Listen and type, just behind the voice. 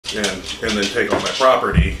and then take all my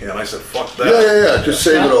property. And I said, fuck that. Yeah. Just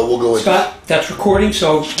save it all. We'll go with Scott, that's recording,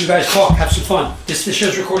 so you guys talk. Have some fun. This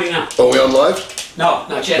show's recording now. Are we on live? No,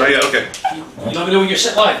 not yet. Not yet, okay. You let me know when you're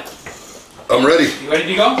set live. I'm ready. You ready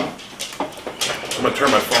to go? I'm going to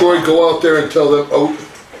turn my phone Troy, on. go out there and tell them,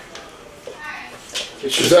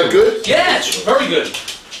 is that good? Yeah, it's very good.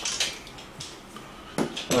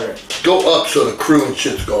 All right. Go up so the crew and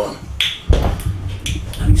shit's gone.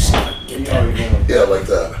 Let me see if I can get that. Yeah, like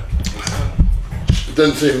that. It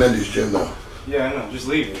doesn't say Mendy's gym though. Yeah, I know. Just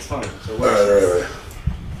leave it. It's fine. So All right.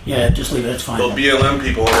 Yeah, just leave it. That's fine. The BLM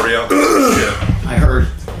people already out there. Yeah. I heard.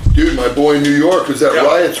 Dude, my boy in New York was at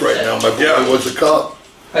riots right now. My boy was a cop.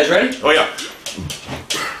 Guys ready? Oh, yeah.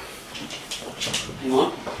 Hang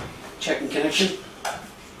on. Checking connection.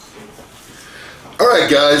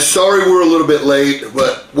 Alright guys, sorry we're a little bit late,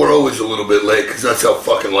 but we're always a little bit late because that's how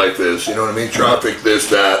fucking life is, you know what I mean? Traffic, this,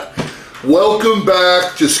 that. Welcome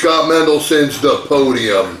back to Scott Mendelson's The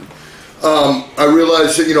Podium. I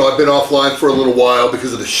realized that, I've been offline for a little while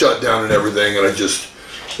because of the shutdown and everything, and I just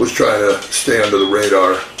was trying to stay under the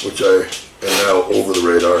radar, which I am now over the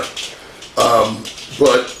radar.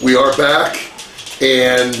 But we are back,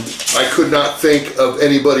 and I could not think of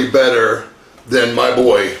anybody better than my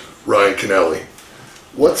boy, Ryan Kennely.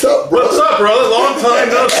 What's up, brother? What's up, brother? Long time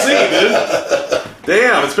no see, dude.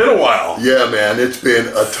 Damn, it's been a while. Yeah, man, it's been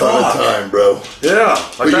a ton of time, bro. Yeah.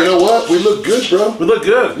 But you know what? We look good, bro. We look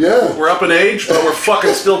good. Yeah. We're up in age, but we're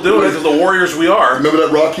fucking still doing it as the warriors we are. Remember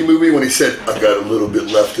that Rocky movie when he said, I got a little bit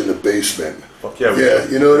left in the basement? Fuck yeah. Yeah,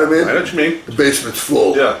 you know what I mean? I know what you mean. The basement's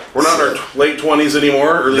full. Yeah. We're not in our late 20s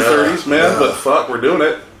anymore, early 30s, man, but fuck, we're doing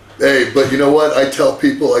it. Hey, but you know what? I tell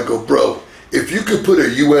people, I go, bro, if you could put a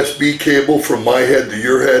USB cable from my head to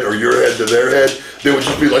your head or your head to their head, they would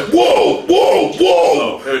just be like, whoa, whoa,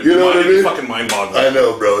 whoa. Oh, you know what I mean? Fucking mind-boggling. I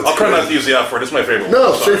know, bro. I'll try not to use the F word. It's my favorite word.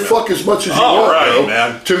 No, Sorry, say man. fuck as much as you All want, right, bro.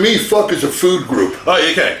 man. To me, fuck is a food group.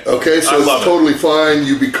 Oh, okay. Okay, so it's totally fine.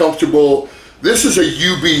 You be comfortable. This is a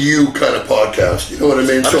UBU kind of podcast. You know what I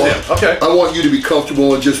mean? So okay. I want you to be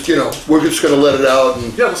comfortable and just, we're just going to let it out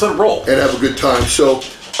and let's let it roll and have a good time. So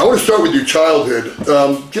I want to start with your childhood.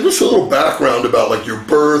 Give us a little background about like your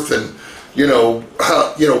birth and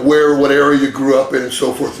how what area you grew up in and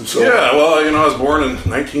so forth and so on. Yeah, well, I was born in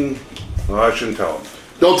I shouldn't tell them.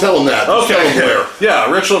 Don't tell them that. Okay. Tell them where.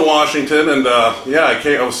 Yeah, Richland, Washington, and I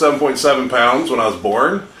was 7.7 pounds when I was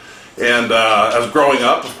born. And I was growing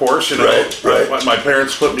up, of course, Right. My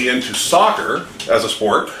parents put me into soccer as a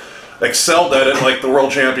sport, excelled at it like the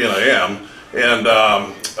world champion I am, and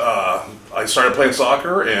I started playing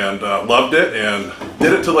soccer and loved it and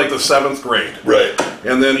did it to like the 7th grade. Right.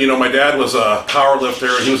 And then, my dad was a power lifter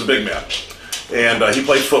and he was a big man. And he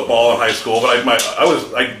played football in high school, but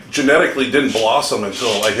I genetically didn't blossom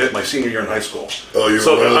until I hit my senior year in high school. Oh, you're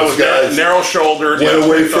so one of those guys. Narrow-shouldered. Went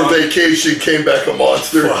away for vacation, came back a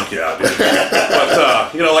monster. Fuck yeah, dude.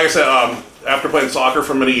 But like I said, after playing soccer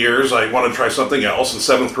for many years, I wanted to try something else. In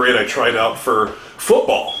 7th grade, I tried out for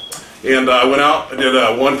football, and I went out. I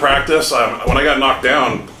did one practice. When I got knocked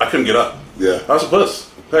down, I couldn't get up. Yeah, I was a puss.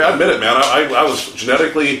 Hey, I admit it, man. I was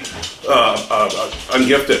genetically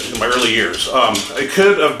ungifted in my early years. It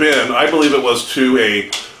could have been, I believe it was to a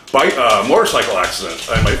motorcycle accident.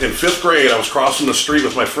 In 5th grade, I was crossing the street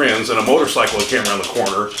with my friends, and a motorcycle came around the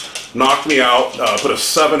corner, knocked me out, put a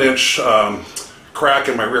 7-inch crack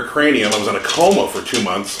in my rear cranium. I was in a coma for 2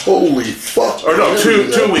 months. Holy fuck. Or no,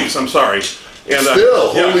 2 weeks, I'm sorry. And,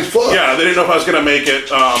 holy fuck. Yeah, they didn't know if I was going to make it.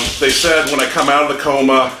 They said when I come out of the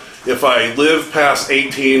coma, if I live past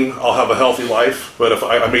 18, I'll have a healthy life, but if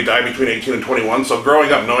I may die between 18 and 21. So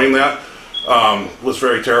growing up knowing that was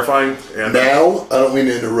very terrifying. And now, I don't mean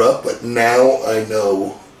to interrupt, but now I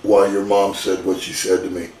know why your mom said what she said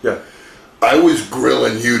to me. Yeah. I was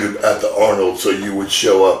grilling you at the Arnold so you would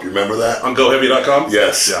show up. You remember that? On GoHeavy.com?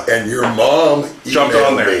 Yes. Yeah. And your mom jumped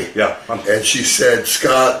on there. me. Yeah. And she said,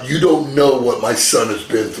 Scott, you don't know what my son has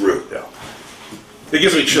been through. Yeah. It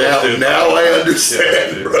gives me chills, dude. Now I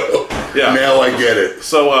understand, bro. Yeah. Now I get it.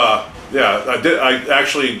 So, I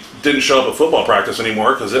actually didn't show up at football practice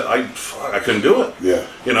anymore because I couldn't do it. Yeah.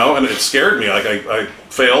 And it scared me. Like I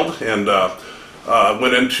failed and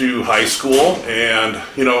went into high school, and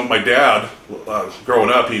my dad,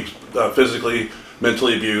 growing up, he physically,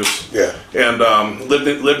 mentally abused. Yeah. And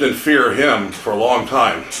lived in fear of him for a long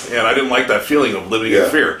time, and I didn't like that feeling of living in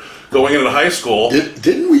fear. Going into high school.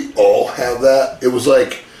 Didn't we all have that? It was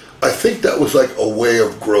like, I think that was like a way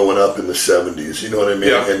of growing up in the 70s, you know what I mean?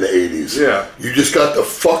 Yeah. In the 80s. Yeah. You just got the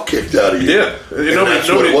fuck kicked out of you. You did. And that's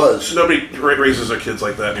what it was. Nobody raises their kids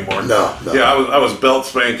like that anymore. No. Yeah, I was belt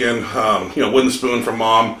spanking, wooden spoon from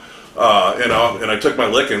mom, and I took my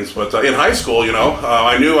lickings. But in high school,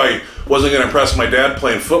 I knew I wasn't going to impress my dad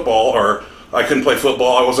playing football, or I couldn't play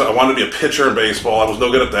football. I wanted to be a pitcher in baseball. I was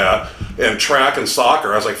no good at that. And track and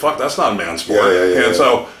soccer, I was like, fuck, that's not a man's sport.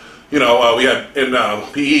 So, we had in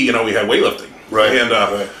PE, we had weightlifting. Right. And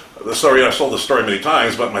the story, I've told this story many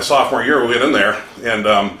times, but my sophomore year, we went in there, and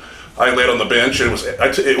I laid on the bench, and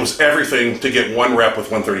it was everything to get one rep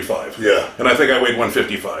with 135. Yeah. And I think I weighed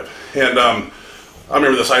 155. And I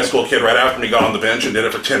remember this high school kid right after me got on the bench and did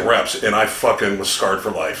it for 10 reps, and I fucking was scarred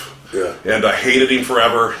for life. Yeah. And I hated him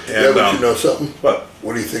forever. And, but you know something? What?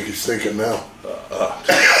 What do you think he's thinking now?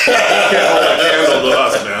 Can't hold a candle to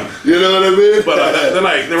us, man. You know what I mean? But then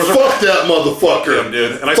there was fuck that motherfucker. Him,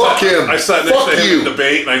 dude. And I fuck him. I sat next fuck to him you. in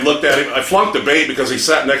debate, and I looked at him. I flunked debate because he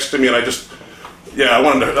sat next to me, and I just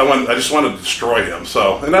wanted to destroy him.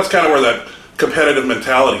 So, and that's kind of where that competitive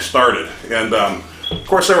mentality started. And of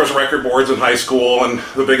course, there was record boards in high school, and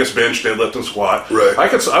the biggest bench, deadlift, and squat. Right. I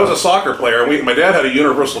was a soccer player. My dad had a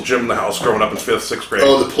universal gym in the house growing up in 5th, 6th grade.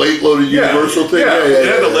 Oh, the plate-loaded universal thing? Yeah, it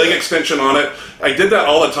had the leg extension on it. I did that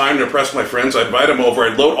all the time to impress my friends. I'd invite them over.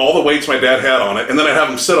 I'd load all the weights my dad had on it, and then I'd have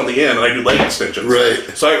them sit on the end, and I'd do leg extensions. Right.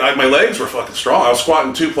 So my legs were fucking strong. I was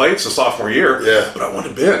squatting 2 plates the sophomore year. Yeah. But I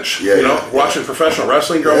wanted to bench. Watching professional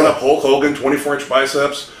wrestling growing up, Hulk Hogan, 24-inch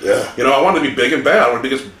biceps. Yeah. I wanted to be big and bad. I wanted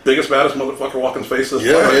to be the biggest, baddest motherfucker walking the face of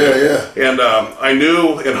this planet. Yeah. And I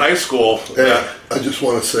knew in high school that... I just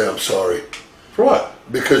want to say I'm sorry. For what?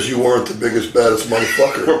 Because you weren't the biggest, baddest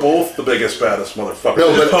motherfucker. We're both the biggest, baddest motherfuckers.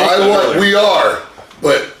 No, but we are.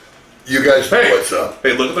 But you guys know what's up.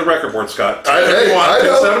 Hey, look at the record board, Scott. I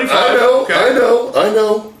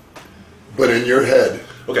know. But in your head.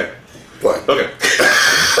 Okay. Fine. Okay.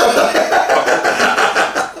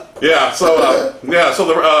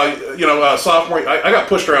 Sophomore, I got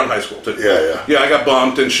pushed around high school too. Yeah, I got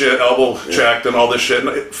bumped and shit, elbow checked and all this shit.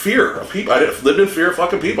 And fear of people. I lived in fear of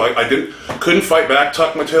fucking people. I couldn't fight back,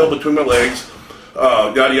 tuck my tail between my legs,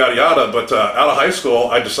 yada yada yada. But out of high school,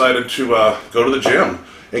 I decided to go to the gym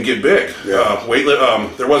and get big.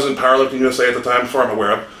 There wasn't Powerlifting USA at the time, as far as I'm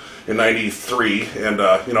aware of, in '93, and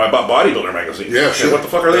I bought Bodybuilder magazine. Yeah, sure. And what the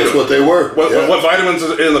fuck are they doing? That's what they were. What vitamins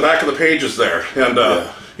is in the back of the page is there? And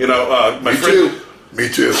my friend. Me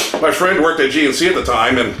too. My friend worked at GNC at the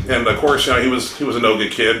time, and of course, he was a no good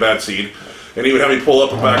kid, bad seed. And he would have me pull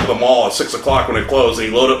up the back of the mall at 6 o'clock when it closed, and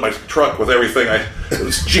he'd load up my truck with everything. It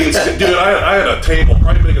was GNC. Dude, I had a table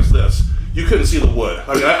probably big as this. You couldn't see the wood.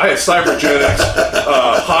 I mean, I had Cybergenics,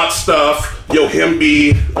 Hot Stuff,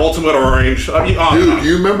 Yohimbe, Ultimate Orange. Dude,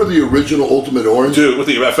 you remember the original Ultimate Orange? Dude, with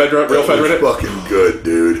the real Fedra in it? Fucking good,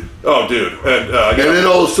 dude. Oh, dude. And then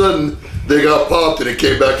all of a sudden, they got popped, and it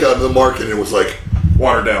came back out into the market, and it was like...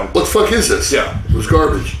 watered down. What the fuck is this? Yeah. It was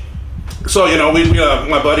garbage. So,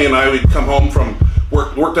 my buddy and I, we'd come home from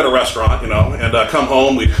worked at a restaurant, and come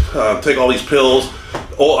home, we'd take all these pills,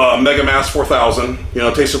 Mega Mass 4000,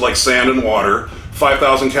 tasted like sand and water,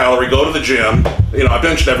 5,000 calorie, go to the gym, I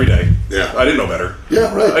benched every day. Yeah. I didn't know better.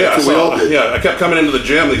 Yeah, right. That's what we all did. Yeah, I kept coming into the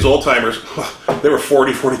gym, these old timers, they were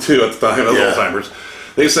 40, 42 at the time, those old timers.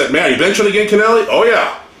 They said, man, you benching again, Kennelly? Oh,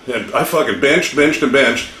 yeah. And I fucking benched.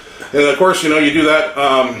 And of course, you do that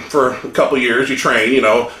for a couple years. You train, you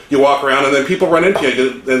walk around, and then people run into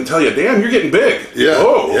you and tell you, "Damn, you're getting big." Yeah.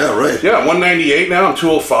 Oh, yeah, right. Yeah, I'm 198 now. I'm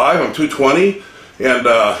 205. I'm 220, and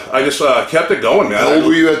I just kept it going, man. How old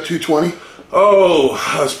were you at 220? Oh,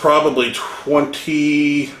 I was probably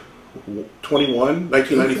 21,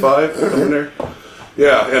 1995, somewhere in there.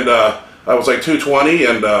 Yeah, and I was like 220,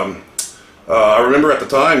 and. I remember at the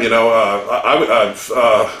time,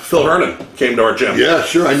 Phil Hernan came to our gym. Yeah,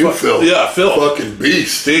 sure, I knew Phil. Yeah, Phil. Fucking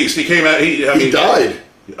beast. He came out. He died.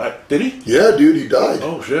 Did he? Yeah, dude, he died.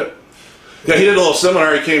 Oh shit. Yeah, he did a little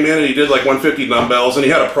seminar. He came in and he did like 150 dumbbells, and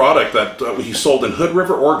he had a product that he sold in Hood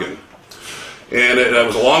River, Oregon, and it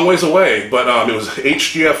was a long ways away. But it was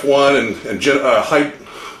HGF1 and high.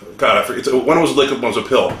 God, I forget. One was liquid, one was a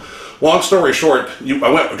pill. Long story short,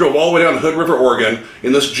 I drove all the way down to Hood River, Oregon,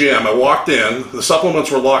 in this gym. I walked in, the supplements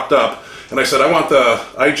were locked up, and I said, I want the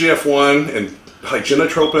IGF-1 and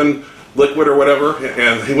hyginotropin liquid or whatever,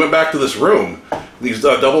 and he went back to this room. These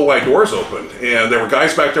double wide doors opened, and there were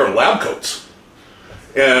guys back there in lab coats.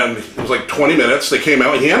 And it was like 20 minutes, they came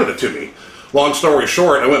out and he handed it to me. Long story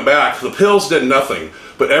short, I went back, the pills did nothing,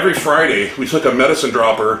 but every Friday we took a medicine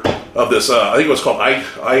dropper of this, I think it was called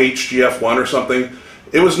IHGF-1 or something.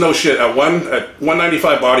 It was no shit. At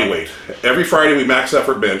 195 body weight, every Friday we max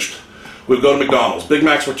effort benched. We'd go to McDonald's. Big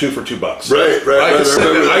Macs were $2 for $2. Right.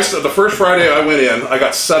 The first Friday I went in, I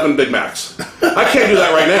got 7 Big Macs. I can't do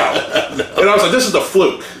that right now. And I was like, this is a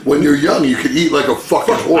fluke. When you're young, you could eat like a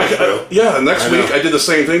fucking horse, bro. Yeah, next week I did the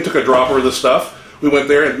same thing, took a dropper of this stuff. We went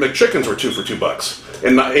there and McChickens were 2 for $2.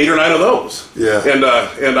 And 8 or 9 of those. Yeah.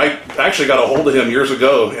 And I actually got a hold of him years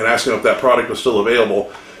ago and asked him if that product was still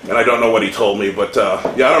available. And I don't know what he told me, but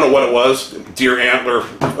yeah, I don't know what it was. Deer antler,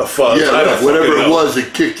 a fuzz. Yeah, I don't whatever know. it was,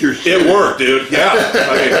 it kicked your shit. It worked, dude. Yeah.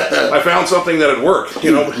 I mean, I found something that had worked,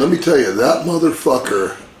 you know. Let me tell you, that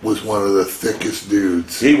motherfucker was one of the thickest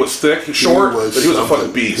dudes. He was thick, short, but he was a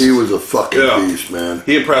fucking beast. He was a fucking beast, man.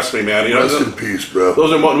 He impressed me, man. You Rest know, in peace, bro.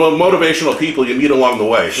 Those are motivational people you meet along the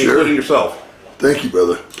way, including yourself. Thank you,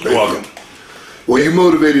 brother. You're welcome. Well, you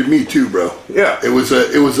motivated me too, bro. Yeah. It was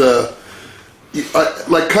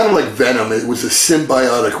like kind of like Venom. It was a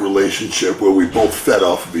symbiotic relationship where we both fed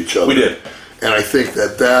off of each other. We did. And I think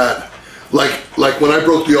that like when I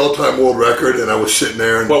broke the all-time world record and I was sitting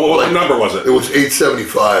there and what number was it? It was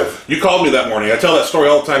 875. You called me that morning. I tell that story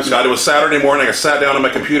all the time, Scott. It was Saturday morning. I sat down in my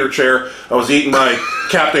computer chair. I was eating my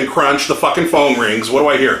Captain Crunch. The fucking phone rings. What do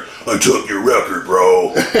I hear? I took your record,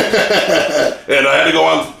 bro. And I had to go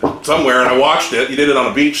on somewhere, and I watched it. You did it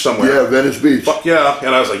on a beach somewhere. Yeah, Venice Beach. Fuck yeah.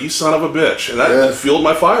 And I was like, you son of a bitch. And that fueled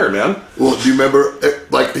my fire, man. Well, do you remember,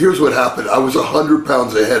 like, here's what happened. I was 100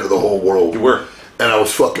 pounds ahead of the whole world. You were. And I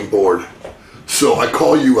was fucking bored. So I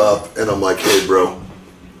call you up, and I'm like, hey, bro,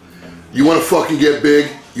 you want to fucking get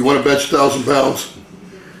big? You want to bench 1,000 pounds?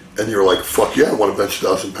 And you're like, fuck yeah, I want to bench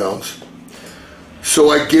 1,000 pounds.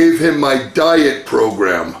 So I gave him my diet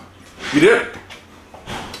program. You did.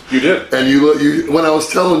 You did. And you when I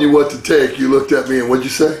was telling you what to take, you looked at me and what'd you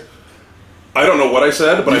say? I don't know what I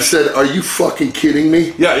said, but I said, "Are you fucking kidding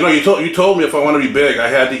me?" Yeah, you know, you told me if I want to be big, I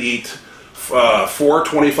had to eat 4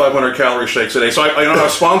 2,500 calorie shakes a day. So I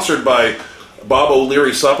was sponsored by Bob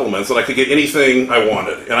O'Leary supplements that I could get anything I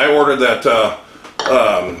wanted, and I ordered that.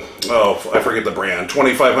 I forget the brand.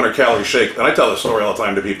 2,500 calorie shake, and I tell this story all the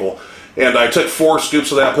time to people. And I took 4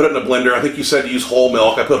 scoops of that, put it in a blender. I think you said to use whole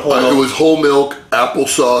milk. I put whole milk. It was whole milk,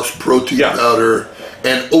 applesauce, protein powder,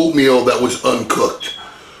 and oatmeal that was uncooked.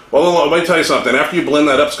 Well, let me tell you something. After you blend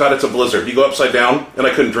that up, Scott, it's a blizzard. You go upside down, and I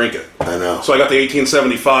couldn't drink it. I know. So I got the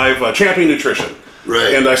 1875 Champion Nutrition.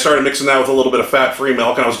 Right. And I started mixing that with a little bit of fat-free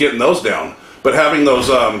milk, and I was getting those down. But having those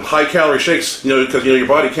high-calorie shakes, because your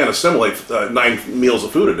body can't assimilate 9 meals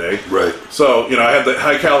of food a day. Right. So I had the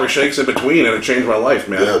high-calorie shakes in between, and it changed my life,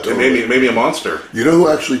 man. Yeah, totally. It made me a monster. You know who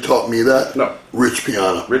actually taught me that? No. Rich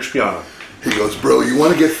Piana. Rich Piana. He goes, bro, you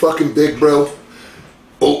want to get fucking big, bro?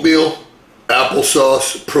 Oatmeal,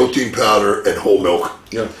 applesauce, protein powder, and whole milk.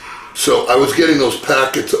 Yeah. So I was getting those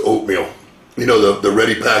packets of oatmeal. You know, the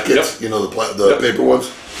ready packets? Yep. You know, the paper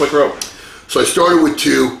ones? Quick rope. So I started with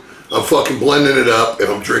 2. I'm fucking blending it up, and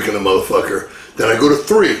I'm drinking the motherfucker. Then I go to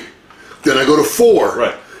 3. Then I go to 4.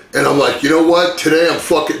 Right. And I'm like, you know what? Today I'm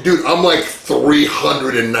fucking... Dude, I'm like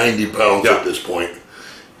 390 pounds at this point.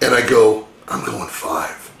 And I go, I'm going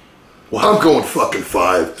 5. Wow. I'm going fucking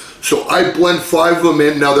 5. So I blend 5 of them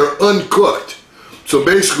in. Now they're uncooked. So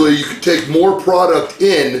basically, you can take more product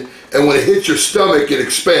in, and when it hits your stomach, it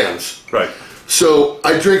expands. Right. So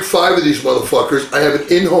I drink 5 of these motherfuckers. I have an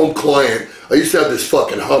in-home client. I used to have this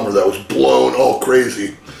fucking Hummer that was blown all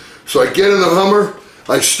crazy. So I get in the Hummer,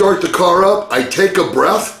 I start the car up, I take a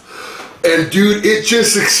breath, and dude, it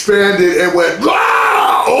just expanded and went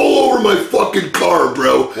all over my fucking car,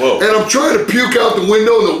 bro. Whoa. And I'm trying to puke out the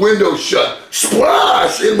window, and the window's shut.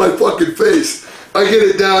 Splash in my fucking face. I get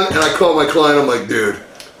it down, and I call my client. I'm like, dude,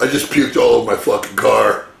 I just puked all over my fucking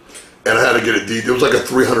car, and I had to get a detail. It was like a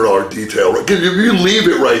 $300 detail. If you leave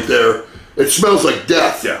it right there, it smells like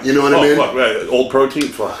death. Yeah. You know what I mean? Fuck, right. Old protein.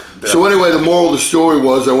 Fuck. So anyway, the moral of the story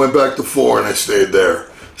was I went back to 4 and I stayed there.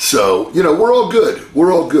 So, we're all good.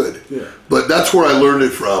 We're all good. Yeah. But that's where I learned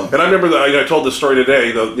it from. And I remember that I told this story today.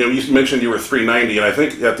 You mentioned you were 390, and I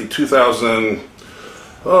think at the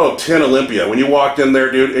 2010 Olympia, when you walked in there,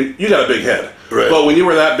 dude, and you got a big head. Right. But when you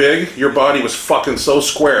were that big, your body was fucking so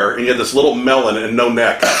square, and you had this little melon and no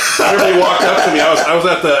neck. I remember you walked up to me. I was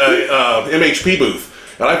at the MHP booth.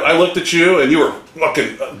 And I looked at you, and you were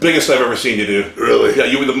fucking biggest I've ever seen you do. Really? Yeah,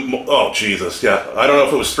 you were oh, Jesus, yeah. I don't know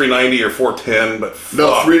if it was 390 or 410, but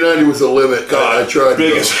No, 390 was the limit. God, I tried.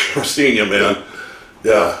 Biggest I've ever seen you, man.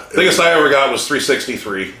 Yeah. Biggest I ever got was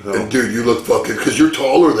 363. So. And dude, you look fucking, because you're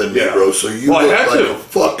taller than me, bro, so you look like a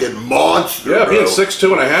fucking monster, Yeah, bro. being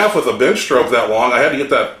 6'2.5" with a bench stroke that long, I had to get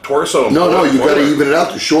that torso. No, you got to even it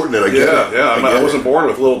out to shorten it. I get it. Yeah, I wasn't born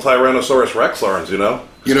with little Tyrannosaurus Rex arms,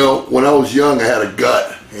 when I was young, I had a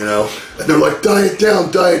gut, and they're like, diet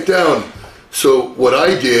down. So what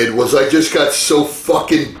I did was I just got so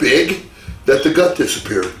fucking big that the gut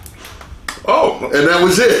disappeared. Oh. And that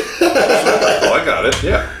was it. Well, I got it,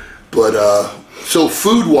 yeah. But so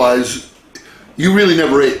food-wise, you really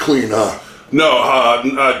never ate clean, huh? No,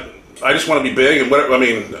 I just want to be big, and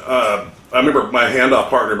I remember my handoff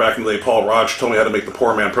partner back in the day, Paul Raj, told me how to make the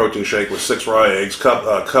poor man protein shake with 6 raw eggs, cup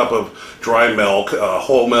of dry milk,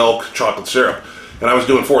 whole milk, chocolate syrup. And I was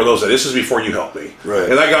doing 4 of those. This is before you helped me. Right.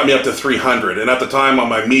 And that got me up to 300. And at the time, on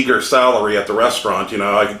my meager salary at the restaurant,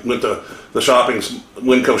 I went to the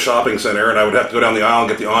Winco Shopping Center, and I would have to go down the aisle and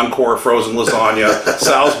get the Encore frozen lasagna,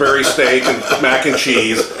 Salisbury steak, and mac and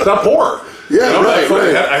cheese. I'm poor. Yeah, right.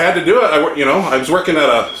 I had to do it. I was working at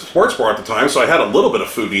a sports bar at the time, so I had a little bit of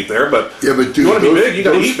food to eat there. But dude, you want to be big, you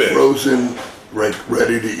got to eat big. Frozen,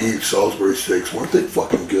 ready to eat Salisbury steaks, weren't they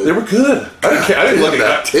fucking good? They were good. I didn't look at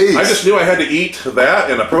that taste. I just knew I had to eat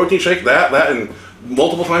that and a protein shake, that, and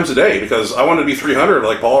multiple times a day because I wanted to be 300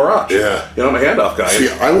 like Paul Roch. Yeah. I'm a handoff guy. See,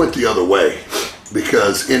 I went the other way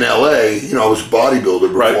because in LA, I was a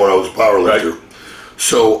bodybuilder before I was a powerlifter. Right.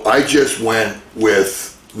 So I just went with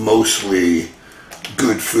mostly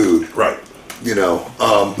good food. Right.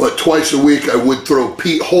 But twice a week I would throw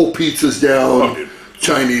whole pizzas down,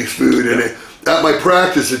 Chinese food, and at my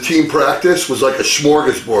practice, the team practice was like a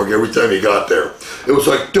smorgasbord every time you got there. It was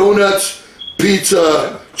like donuts,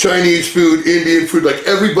 pizza, Chinese food, Indian food, like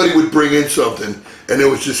everybody would bring in something, and it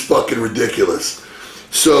was just fucking ridiculous.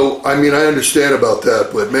 So, I understand about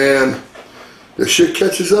that, but man, the shit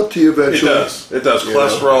catches up to you eventually. It does.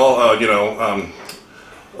 Cholesterol,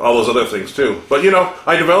 all those other things too. But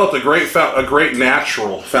I developed a great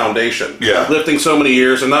natural foundation. Yeah. Lifting so many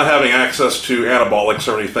years and not having access to anabolics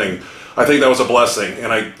or anything. I think that was a blessing,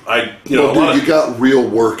 and you got real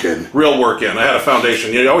work in. I had a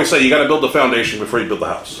foundation. You always say you got to build the foundation before you build the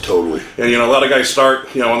house. Totally. And a lot of guys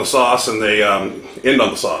start, on the sauce and they end on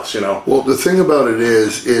the sauce. Well, the thing about it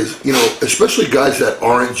is especially guys that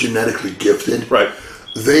aren't genetically gifted, right?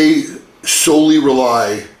 They solely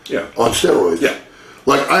rely on steroids. Yeah.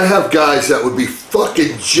 Like I have guys that would be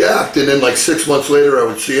fucking jacked, and then like 6 months later, I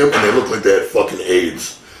would see them and they look like they had fucking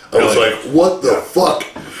AIDS. I was like, what the fuck?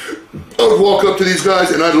 I would walk up to these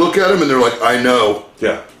guys and I'd look at them and they're like, I know.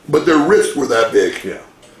 Yeah. But their wrists were that big. Yeah.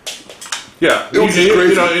 Yeah. It was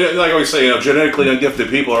crazy. Like I always say, genetically ungifted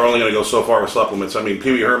people are only going to go so far with supplements.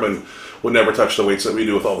 Pee Wee Herman would never touch the weights that we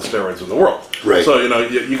do with all the steroids in the world. Right. So,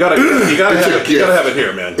 you gotta have it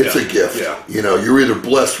here, man. It's a gift. Yeah. You're either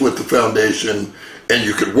blessed with the foundation and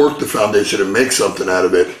you could work the foundation and make something out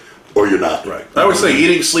of it, or you're not. Right. I always say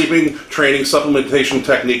eating, sleeping, training, supplementation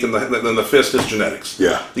technique, and then the fifth is genetics.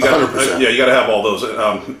 Yeah, you got 100%. you got to have all those.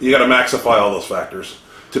 You got to maxify all those factors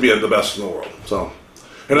to be the best in the world. So,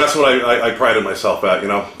 and that's what I prided myself at.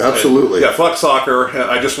 Absolutely. Fuck soccer.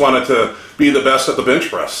 I just wanted to be the best at the bench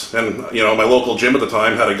press, and my local gym at the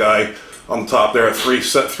time had a guy on the top there at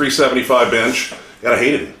 375 bench, and I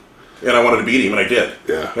hated him. And I wanted to beat him, and I did.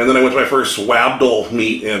 Yeah. And then I went to my first WABDL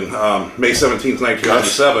meet in May 17th,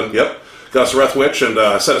 1997. Yep. Gus Rethwich, and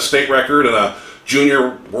set a state record and a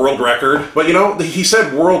junior world record. But, he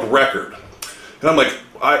said world record. And I'm like,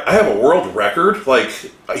 I have a world record? Like,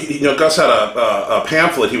 Gus had a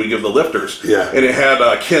pamphlet he would give the lifters. Yeah. And it had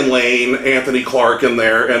Ken Lane, Anthony Clark in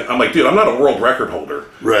there. And I'm like, dude, I'm not a world record holder.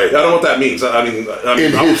 Right. I don't know what that means.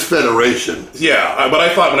 In his federation. Yeah, but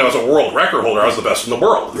I thought when I was a world record holder, I was the best in the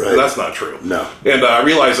world. Right. And that's not true. No. And I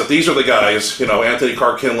realized that these are the guys, Anthony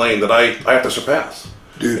Clark, Ken Lane, that I have to surpass.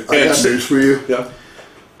 Dude, I got news for you. Yeah.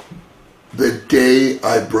 The day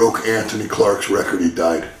I broke Anthony Clark's record, he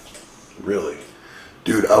died. Really?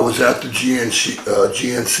 Dude, I was at the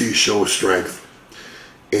GNC Show of Strength,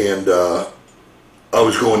 and I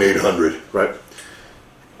was going 800. Right.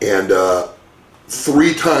 And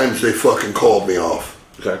 3 times they fucking called me off.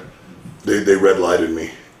 Okay. They red lighted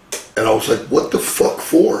me. And I was like, what the fuck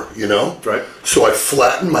for, Right. So I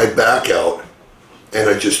flattened my back out, and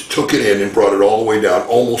I just took it in and brought it all the way down,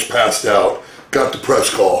 almost passed out, got the press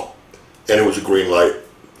call, and it was a green light.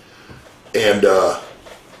 And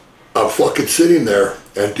I'm fucking sitting there,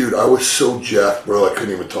 and dude, I was so jacked, bro, I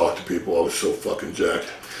couldn't even talk to people. I was so fucking jacked.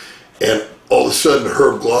 And all of a sudden,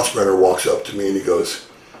 Herb Glossbrenner walks up to me, and he goes,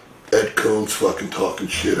 Ed Cohn's fucking talking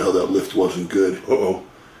shit, how that lift wasn't good. Uh-oh.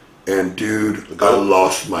 And dude, I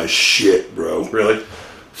lost my shit, bro. Really?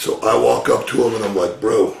 So I walk up to him, and I'm like,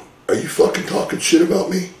 bro, are you fucking talking shit about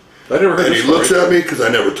me? I never heard And he looks at me, because I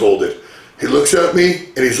never told it. He looks at me,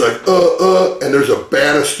 and he's like, and there's a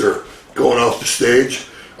banister going off the stage.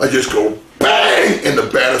 I just go, bang, and the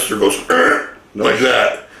banister goes, like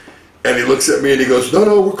that. And he looks at me, and he goes,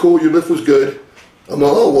 no, we're cool, your lift was good. I'm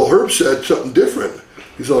like, oh, well, Herb said something different.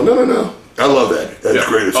 He's all, no. I love Ed. Ed's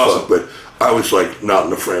great as awesome. fuck, but I was like not in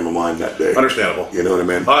the frame of mind that day. Understandable. You know what I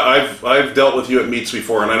mean? I've dealt with you at meets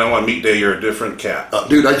before, and I know on meet day you're a different cat.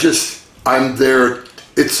 Dude, I'm there.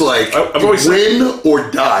 It's like I've always win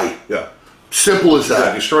or die. Yeah. Simple as that.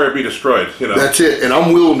 Yeah, destroy or be destroyed. You know. That's it. And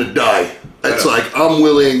I'm willing to die. It's like I'm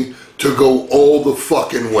willing to go all the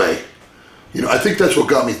fucking way. You know, I think that's what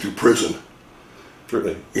got me through prison.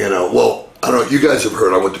 Really? You know, well, I don't know. You guys have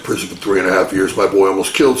heard I went to prison for 3.5 years. My boy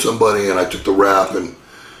almost killed somebody, and I took the rap, and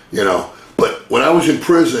you know. But when I was in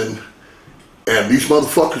prison, and these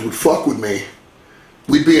motherfuckers would fuck with me,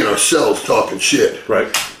 we'd be in our cells talking shit. Right.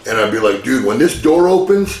 And I'd be like, dude, when this door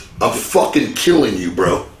opens, I'm fucking killing you,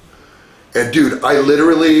 bro. And dude, I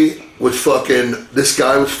literally was fucking, this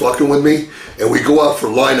guy was fucking with me, and we go out for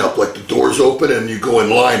lineup, like the doors open and you go in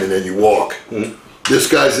line and then you walk. Mm-hmm. This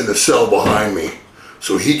guy's in the cell behind me.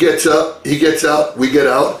 So he gets up, he gets out, we get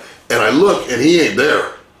out, and I look and he ain't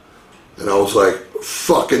there. And I was like,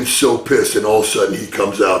 fucking so pissed, and all of a sudden he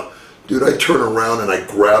comes out. Dude, I turn around and I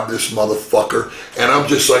grab this motherfucker, and I'm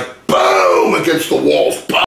just like, boom, against the walls, boom.